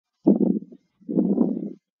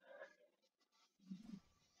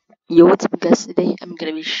Yo, what's up guys? Today I'm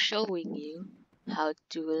gonna be showing you how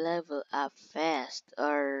to level up fast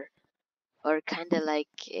or kinda like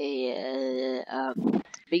a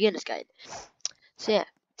beginner's guide. So yeah,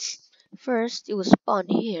 first you will spawn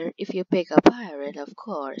here if you pick a pirate, of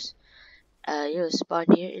course. You'll spawn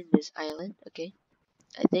here in this island, okay?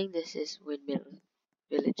 I think this is Windmill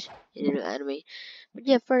Village in the anime. But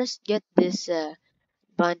yeah, first get this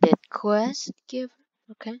bandit quest giver,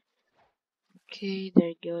 okay? Okay, there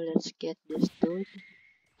you go, let's get this dude.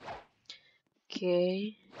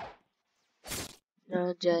 Okay.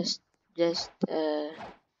 No, just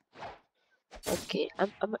okay.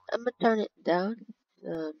 I'm gonna turn it down,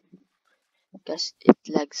 um, because it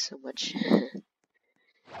lags so much.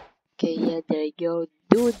 Okay, yeah, there you go.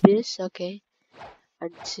 Do this, okay,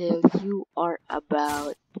 until you are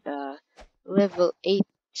about level 8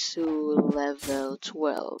 to level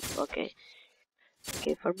 12. Okay,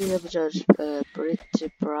 okay. For me, level 12 is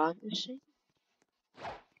pretty promising.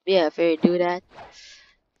 Yeah, if you do that,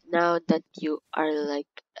 now that you are like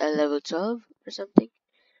a level 12 or something,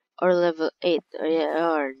 or level 8, or yeah,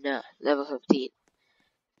 or no, level 15.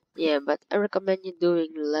 Yeah, but I recommend you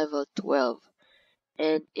doing level 12.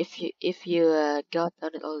 And if you got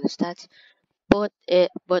on all the stats, put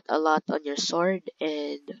a lot on your sword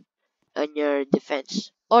and on your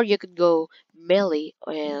defense. Or you could go melee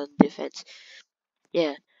on defense.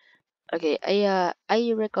 Yeah. Okay,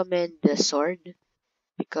 I recommend the sword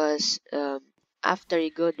because after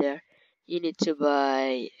you go there, you need to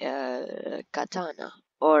buy katana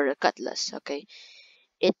or cutlass, okay?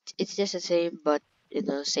 It's just the same, but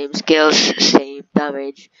same skills, same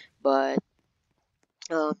damage, but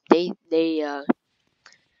they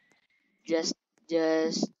just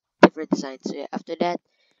just different designs. So yeah, after that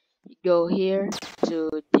you go here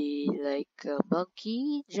to the like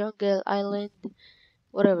monkey jungle island,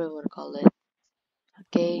 whatever you want to call it.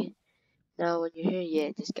 Okay, now when you're here, yeah,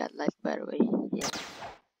 it just got life, by the way. Yeah,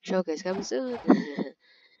 showcase coming soon. And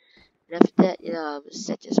after that,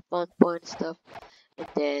 set your spawn point and stuff, and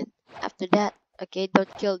then after that, okay,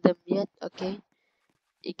 don't kill them yet. Okay,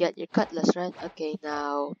 you got your cutlass, right? Okay,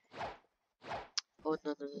 now, oh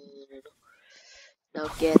no no no no no no. Now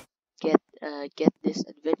get this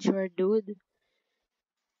adventurer dude,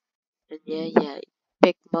 and yeah,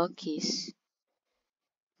 pick monkeys,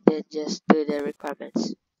 then just do the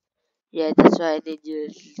requirements. Yeah, that's why I need you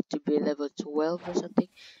to be level 12 or something,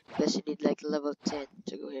 because you need like level 10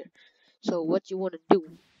 to go here. So what you want to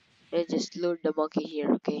do is just lure the monkey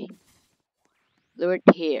here, okay? Lure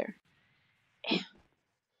it here.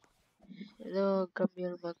 Hello, come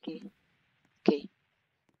here, monkey. Okay,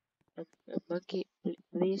 monkey,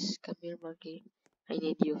 please come here, monkey. I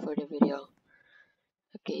need you for the video.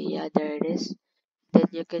 Okay, yeah, there it is. Then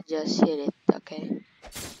you can just hit it, okay?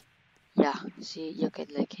 Yeah, see, you can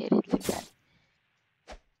like hit it like that.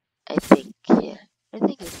 I think, yeah. I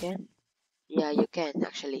think you can. Yeah, you can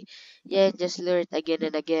actually. Yeah, just lure it again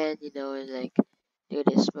and again, and like do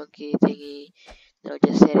this monkey thingy.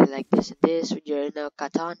 Just hit it like this and this with your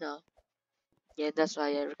katana. Yeah, that's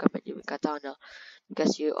why I recommend you with katana,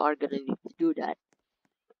 because you are gonna need to do that.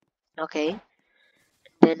 Okay.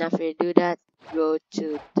 Then after you do that, go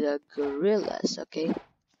to the gorillas. Okay.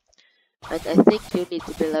 And I think you need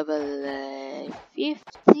to be level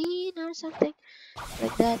 15 or something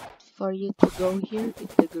like that for you to go here in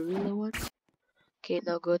the gorilla one. Okay,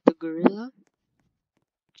 now go to gorilla.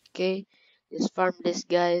 Okay, just farm this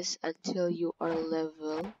guys until you are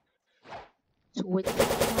level 25,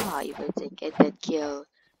 I think, and then kill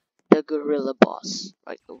the gorilla boss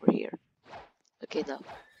right over here. Okay, now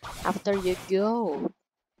after you go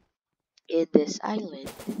in this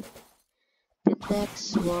island, the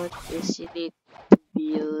next one is you need to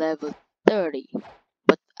be level 30.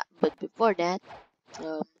 But before that,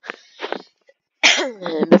 um,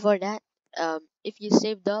 before that, if you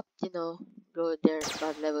saved up, go there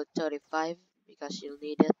about level 35 because you'll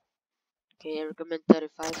need it. Okay, I recommend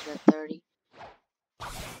 35, not 30.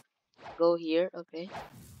 Go here, okay,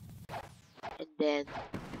 and then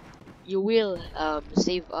you will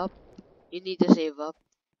save up. You need to save up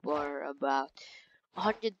for about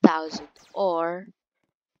 100,000 or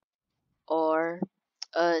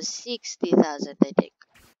 60,000. I think.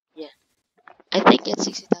 Yeah, I think it's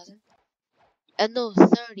 60,000. No,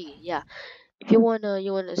 30. Yeah, if you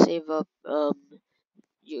wanna save up,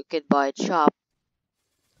 you can buy chop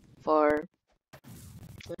for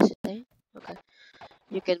what is it saying? Okay,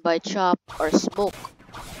 you can buy chop or smoke.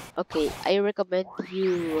 Okay, I recommend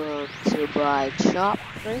you to buy chop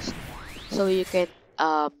first, so you can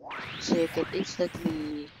um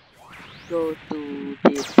instantly go to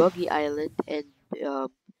the buggy island and um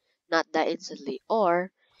not die instantly, or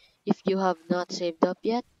if you have not saved up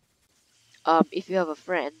yet, if you have a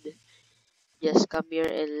friend, just come here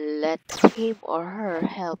and let him or her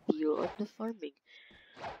help you on the farming.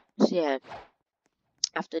 So yeah,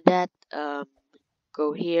 after that,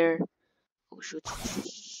 go here. Oh shoot,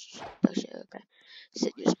 okay.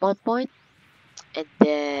 Set your spawn point, and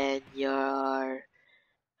then your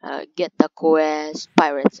get the quest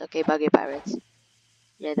pirates. Okay, buggy pirates.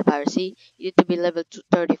 Yeah, the piracy. You need to be level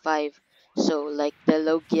 35. So like the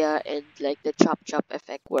Logia and like the chop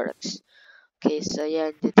effect works. Okay, so yeah,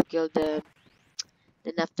 you need to kill them.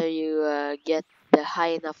 Then after you get the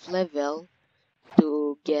high enough level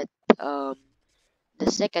to get um the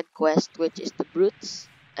second quest, which is the brutes.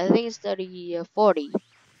 I think it's 40.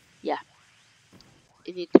 Yeah,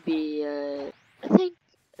 you need to be I think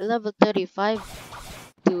level 35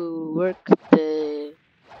 to work the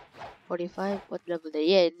 45. What level they?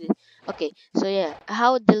 Yeah. Okay. So yeah,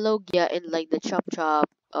 how the Logia and like the chop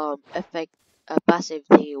effect passive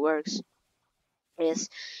thing works is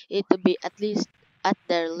it to be at least at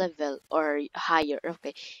their level or higher.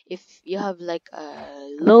 Okay. If you have like a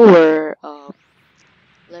lower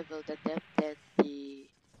level than them, then the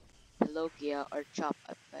Logia or chop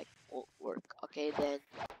effect won't work. Okay. Then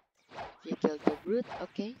if you kill the brute,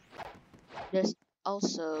 okay. There's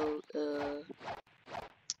also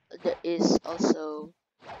there is also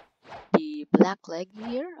the black leg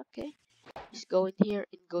here. Okay, just go in here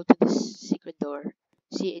and go to this secret door.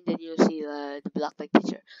 See, and then you'll see the black leg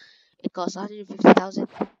teacher. It costs 150,000,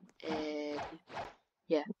 and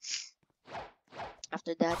yeah.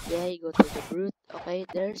 After that, yeah, you go to the brute. Okay,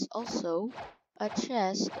 there's also a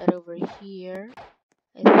chest right over here.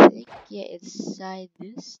 I think yeah, inside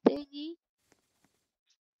this thingy.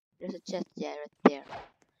 There's a chest, yeah, right there.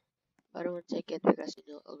 I don't want to take it because I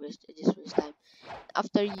just waste time.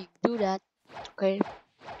 After you do that, okay,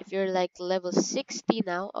 if you're like level 60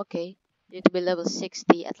 now, okay, you need to be level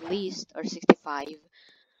 60 at least or 65.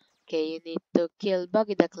 Okay, you need to kill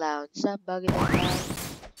Buggy the Clown. Sup, Buggy the Clown?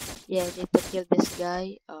 Yeah, you need to kill this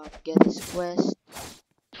guy. Get his quest.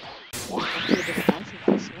 Yeah, actually, the guy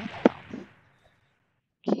from this. What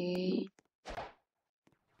the? Okay.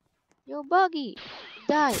 Yo, Buggy!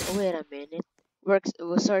 Die! Oh, wait a minute. Works.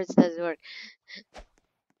 Oh, sorry, it doesn't work.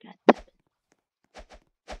 God damn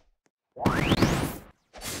it.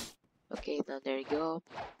 Okay, now there you go.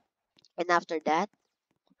 And after that,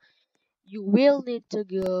 you will need to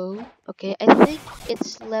go. Okay, I think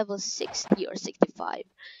it's level 60 or 65.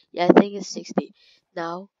 Yeah, I think it's 60.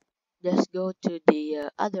 Now just go to the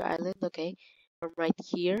other island. Okay, from right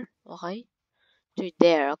here. Okay, to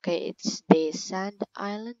there. Okay, it's the sand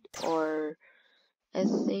island, or I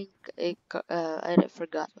think I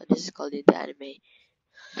forgot what this is called in the anime.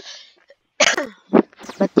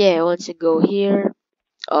 But yeah, once you go here,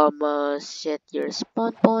 set your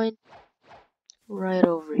spawn point right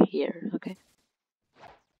over here. Okay,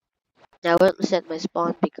 now I won't set my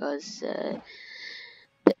spawn because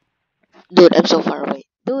dude, I'm so far away.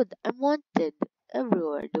 Dude, I'm wanted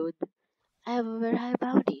everywhere, dude. I have a very high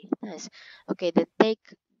bounty. Nice. Okay, then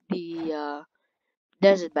take the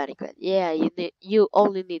desert bandicoot. Yeah, you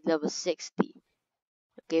only need level 60.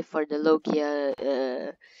 Okay, for the Logia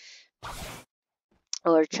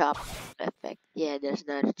or chop effect. Yeah, there's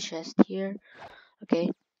another chest here. Okay,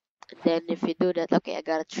 and then if you do that, okay, I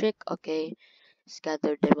got a trick. Okay,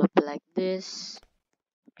 scatter them up like this.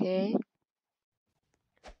 Okay.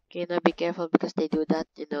 Okay, now be careful because they do that.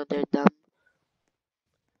 They're dumb.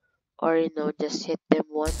 Or just hit them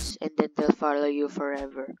once and then they'll follow you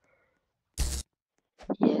forever.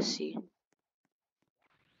 Yeah, see.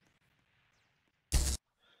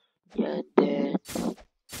 Yeah, and then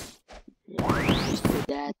yeah, just do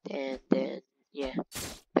that, and then yeah,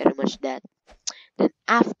 pretty much that. Then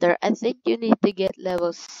after, I think you need to get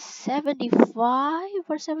level 75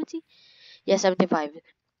 or 70. Yeah, 75.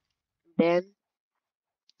 Then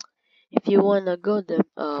if you wanna go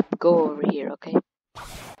over here. Okay,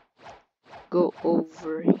 go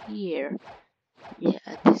over here. Yeah,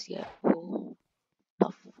 at this guy. Oh,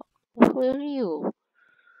 the fuck? Where are you?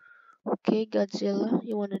 Okay, Godzilla,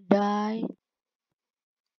 you wanna die?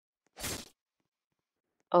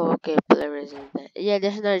 Oh, okay, player there. Yeah,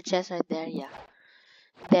 there's another chest right there. Yeah.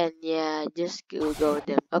 Then yeah, just go with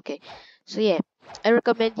them. Okay. So yeah, I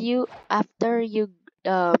recommend you after you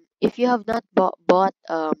if you have not bought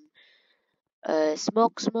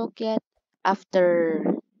smoke yet,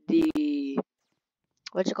 after the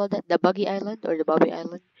what you call that, the Buggy Island or the Bobby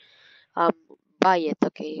Island, um buy it,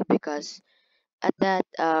 okay, because at that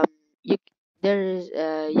you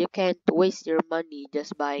you can't waste your money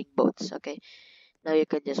just buying boats. Okay, now you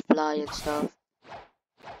can just fly and stuff.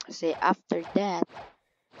 Say after that,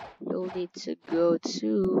 you'll need to go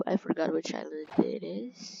to, I forgot which island it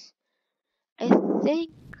is. I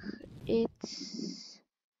think it's,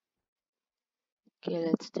 okay,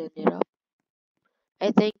 let's turn it up.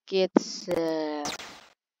 I think it's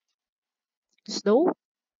Snow.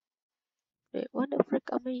 Wait, what the frick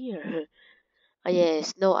am I here? Oh yeah,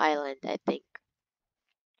 Snow Island, I think.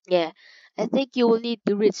 Yeah, I think you will need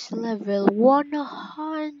to reach level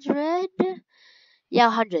 100. Yeah,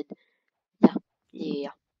 100. Yeah,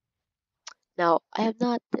 yeah. Now, I have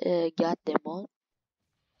not got them all.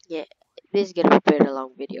 Yeah, this is gonna be a very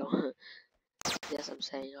long video. Yes, I'm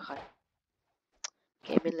saying, okay.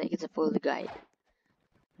 Okay, I mean, like, it's a full guide.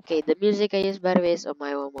 Okay, the music I use, by the way, is on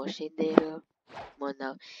my Omo Shindero. Come on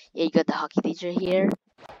now. Yeah, you got the hockey teacher here.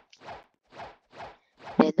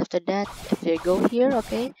 Then after that, if you go here,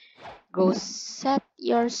 okay, go set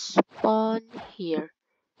your spawn here.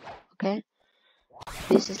 Okay,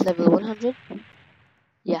 this is level 100.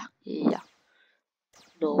 Yeah, yeah.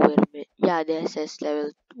 No, wait a minute. Yeah, this is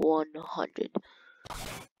level 100.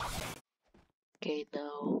 Okay,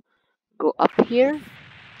 now go up here,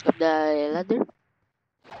 up the ladder,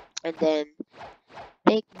 and then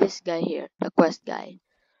take this guy here, the quest guy.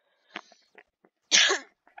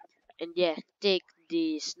 And yeah, take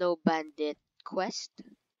the Snow Bandit quest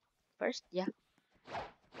first, yeah.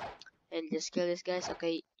 And just kill these guys.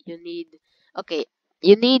 Okay, you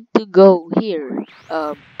need to go here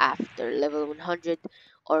after level 100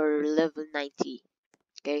 or level 90.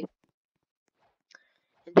 Okay,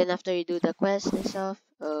 and then after you do the quest and stuff,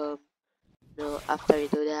 no, after you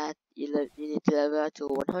do that, you need to level up to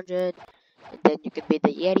 100, and then you can be the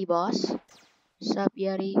Yeti boss. Sup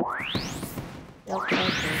Yeti? Long time no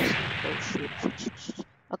see. Oh shoot.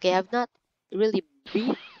 Okay, I've not really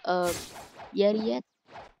beat Yeti yet.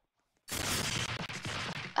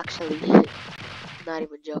 Actually, not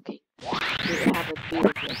even joking. I haven't beat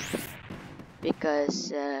him yet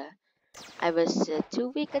because I was too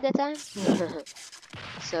weak at the time.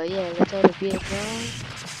 So yeah, let's try to beat him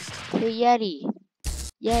now. Hey Yeti,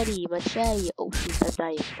 Yeti, machete. Oh shoot, I'm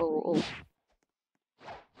dying. Oh.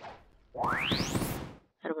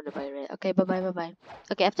 I don't want to buy red. Okay, bye bye.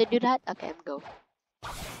 Okay, after you do that, okay, I'm go.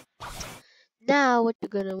 Now, what you're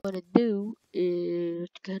gonna wanna do is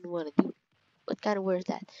what kind of word is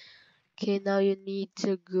that? Okay, now you need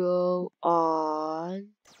to go on.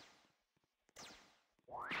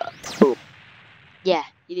 Boom. Yeah,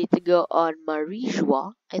 you need to go on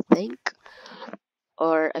Marijua, I think,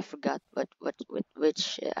 or I forgot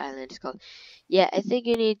which island is called. Yeah, I think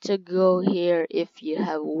you need to go here if you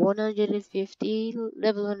have 150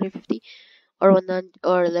 level 150 or 100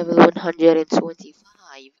 or level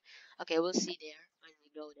 125. Okay, we'll see there when we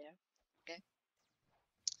go there. Okay,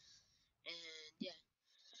 and yeah,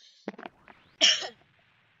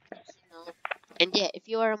 you know, and yeah, if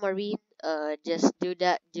you are a marine, just do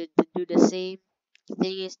that. Do the same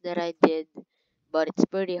things that I did, but it's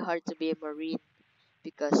pretty hard to be a marine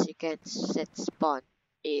because you can't set spawn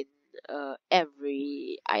in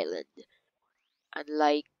every island,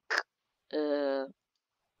 unlike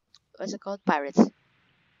what's it called, pirates.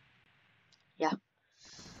 Yeah.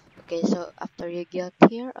 Okay, so after you get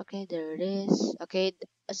here, okay, there it is. Okay,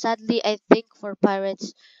 sadly, I think for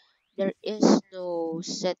pirates there is no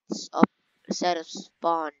set of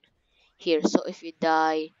spawn here. So if you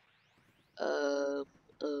die, um,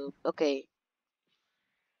 okay,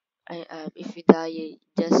 if you die, you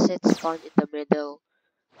just set spawn in the middle,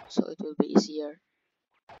 so it will be easier.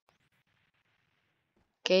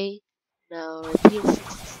 Okay, now repeat.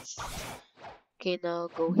 Okay, now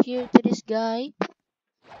go here to this guy.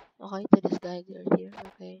 Okay, to this guy here.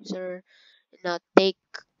 Okay, sir. Now take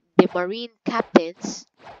the marine captain's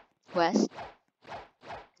quest.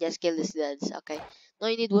 Just kill these guys. Okay. Now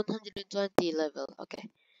you need 120 level. Okay.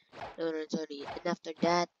 120. And after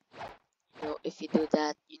that, if you do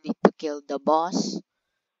that, you need to kill the boss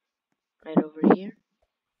right over here.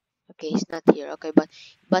 Okay, he's not here. Okay,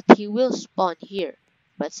 but he will spawn here.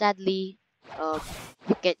 But sadly,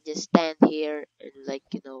 you can't just stand here and like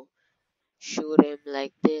shoot him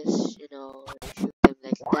like this. Shoot him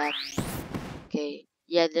like that. Okay.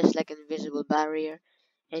 Yeah, there's like an invisible barrier,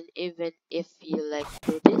 and even if you like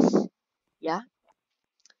do this, yeah,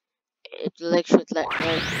 it will like shoot like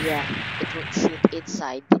yeah, it won't shoot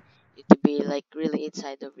inside. Need to be like really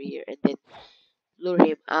inside over here, and then lure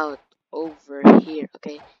him out over here.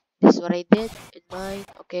 Okay, this is what I did in mine.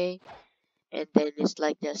 Okay, and then it's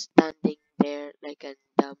like just standing there like a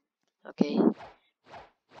dumb. Okay,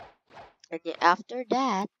 and yeah, after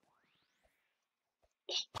that,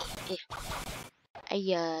 I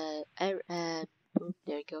boom,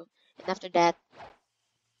 there you go. And after that,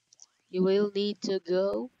 you will need to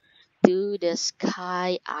go to the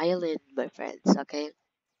Sky Island, my friends, okay?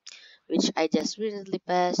 Which I just recently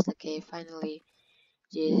passed, okay, finally.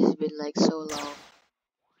 It's been like so long.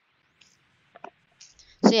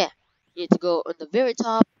 So yeah, you need to go on the very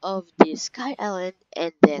top of the Sky Island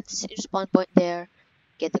and then set your spawn point there,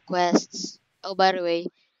 get the quests. Oh, by the way,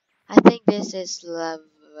 I think this is level.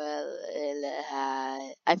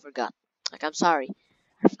 I forgot. Like, I'm sorry.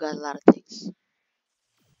 I forgot a lot of things.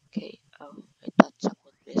 Okay. Oh, I thought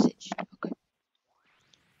someone messaged. Okay.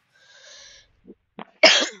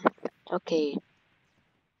 Okay.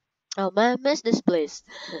 Oh man, I missed this place.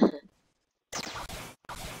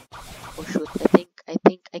 Oh shoot! I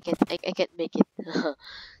think I can't make it.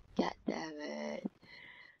 God damn it.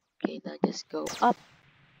 Okay, now just go up.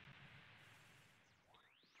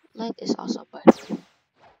 Light is awesome, by the way.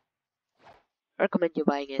 I recommend you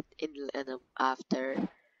buying it in after.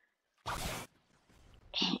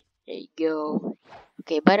 There you go.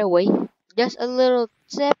 Okay, by the way, just a little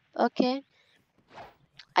tip. Okay,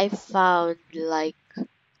 I found like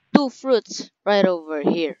two fruits right over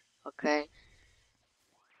here. Okay,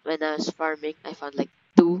 when I was farming, I found like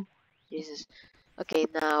two. Jesus. Okay,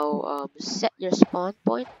 now set your spawn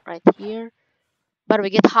point right here. By the way,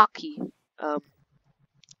 get hockey. Um,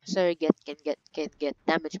 so you can get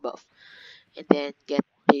damage buff, and then get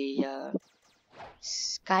the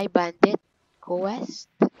Sky Bandit quest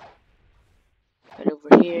right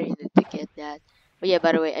over here. You need to get that. But yeah,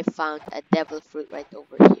 by the way, I found a devil fruit right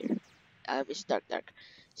over here. It's dark.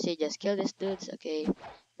 So you just kill these dudes, okay? And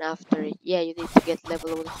after it, yeah, you need to get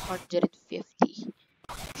level 150.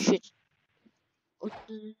 Shoot. Oh,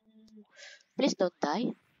 no. Please don't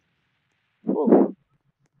die. Whew.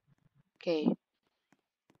 Okay,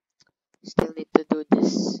 still need to do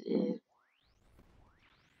this.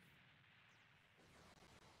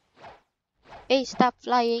 Hey, stop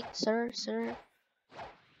flying, sir.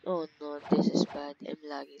 Oh no, this is bad. I'm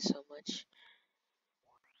lagging so much.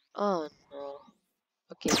 Oh no.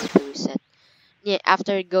 Okay, need to reset. Yeah,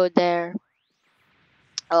 after you go there,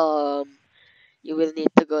 um, you will need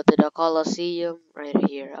to go to the Colosseum right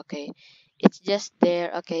here. Okay, it's just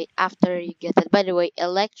there. Okay, after you get it. By the way,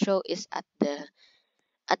 Electro is at the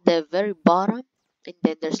very bottom, and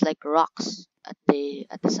then there's like rocks at the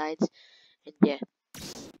sides, and yeah,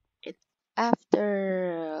 and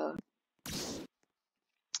after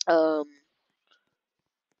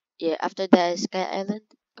yeah, after the Sky Island.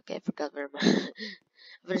 Okay, I forgot where my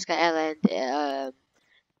after the Sky Island.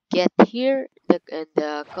 Get here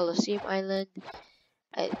the Colosseum Island.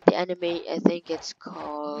 The anime, I think it's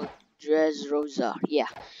called Dressrosa.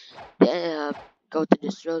 Yeah. Then go to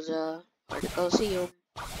Dressrosa or the Colosseum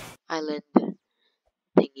Island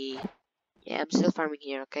thingy. Yeah, I'm still farming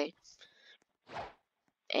here, okay?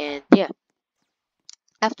 And yeah,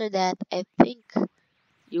 after that, I think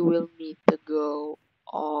you will need to go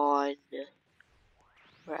on.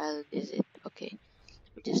 Where island is it? Okay,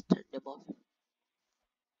 let me just turn them off.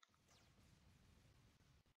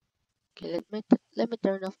 Okay, let me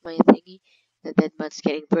turn off my thingy. The dead man's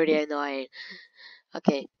getting pretty annoying.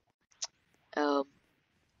 Okay, um,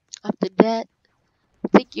 after that, I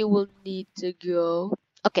think you will need to go.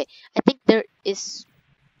 Okay, I think there is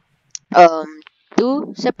um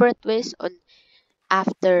two separate ways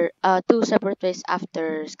after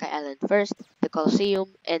Sky Island. First, the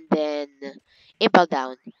Colosseum, and then Impel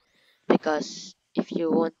Down. Because if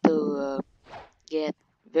you want to get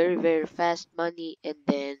very fast money and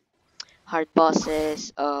then hard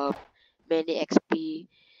bosses, many XP.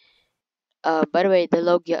 By the way, the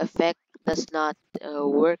Logia effect does not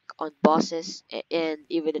work on bosses, and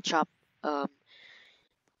even the chop um,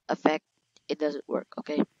 effect, it doesn't work,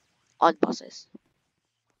 okay, on bosses.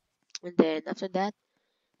 And then after that,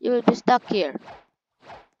 you will be stuck here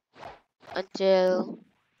until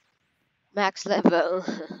max level.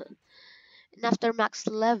 And after max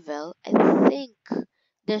level, I think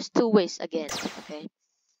there's two ways again, okay.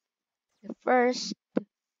 The first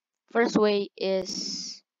way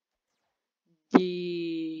is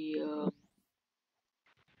the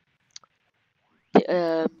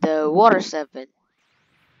the water 7.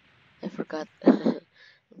 I forgot. I'm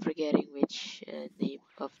forgetting which name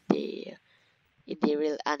of the in the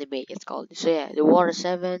real anime it's called. So yeah, the water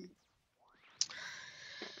 7.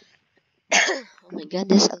 Oh my god,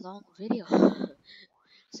 this is a long video.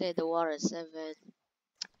 Say the water 7,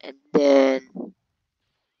 and then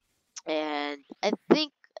I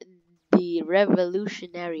think the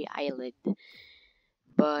revolutionary island,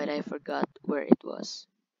 but I forgot where it was.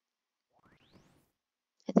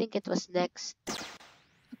 I think it was next.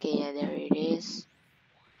 Okay, yeah, there it is.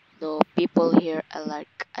 No, people here are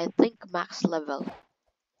like, I think max level.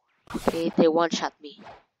 Okay, they one-shot me.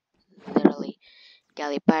 Literally.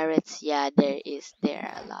 Galley pirates, yeah, there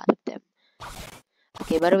are a lot of them.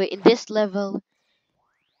 Okay, by the way, in this level,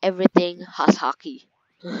 everything has hockey.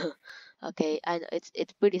 Okay, I know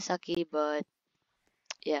it's pretty sucky, but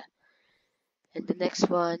yeah. And the next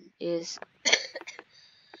one is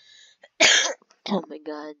oh my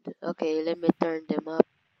god. Okay, let me turn them up.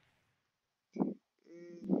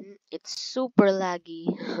 It's super laggy.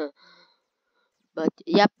 But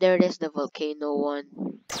yep, there it is, the volcano one.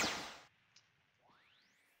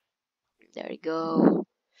 There we go.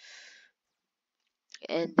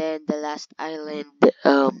 And then the last island,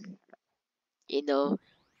 you know,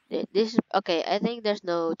 this okay. I think there's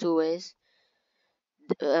no two ways.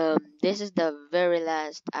 This is the very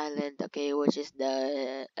last island, okay, which is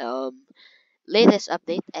the latest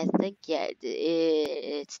update. I think yeah,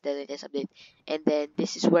 it's the latest update. And then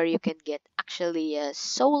this is where you can get actually a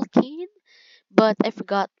soul cane, but I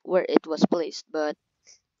forgot where it was placed. But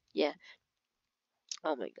yeah,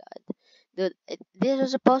 oh my god, dude, this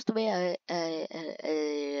was supposed to be a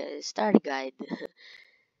starter guide.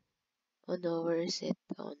 Oh no, where is it?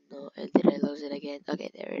 Oh no, and did I lose it again? Okay,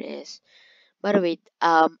 there it is. By the way,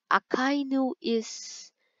 Akainu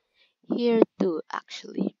is here too,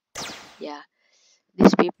 actually. Yeah,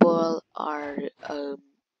 these people are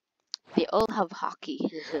they all have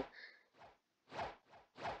hockey.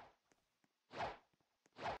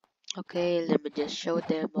 Okay, let me just show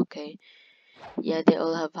them. Okay, yeah, they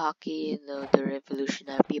all have hockey. You know, the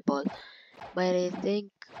revolutionary people. But I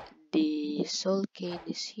think the soul cane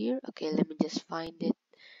is here. Okay, let me just find it.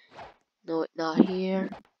 No, it's not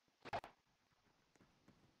here.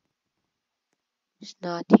 It's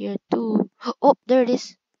not here too. Oh, there it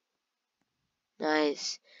is.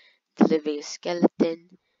 Nice. The living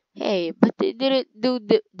skeleton. Hey, but they didn't do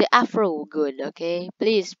the afro good, okay?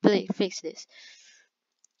 Please fix this.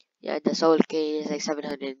 Yeah, the soul cane is like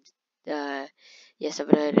 700, yeah,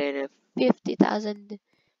 750,000.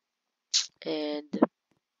 And,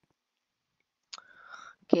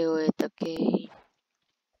 okay, wait, okay.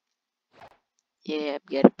 Yeah, I'm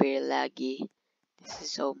getting pretty laggy. This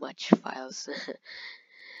is so much files.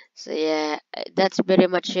 So yeah, that's pretty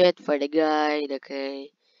much it for the guide,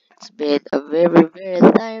 okay? It's been a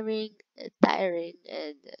very tiring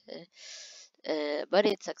and but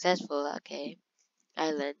it's successful, okay?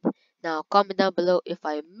 Island. Now comment down below if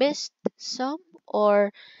I missed some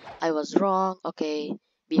or I was wrong, okay?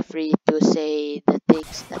 Be free to say the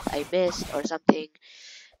things that I missed or something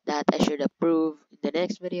that I should improve in the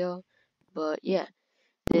next video. But yeah,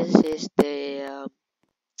 this is the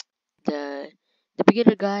the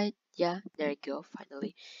beginner guide. Yeah, there you go,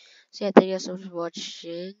 finally. So yeah, thank you so much for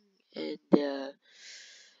watching, and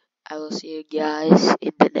I will see you guys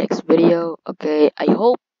in the next video. Okay, I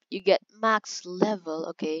hope you get max level,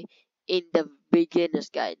 okay, in the beginner's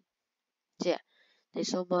guide. So yeah, thanks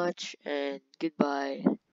so much and goodbye.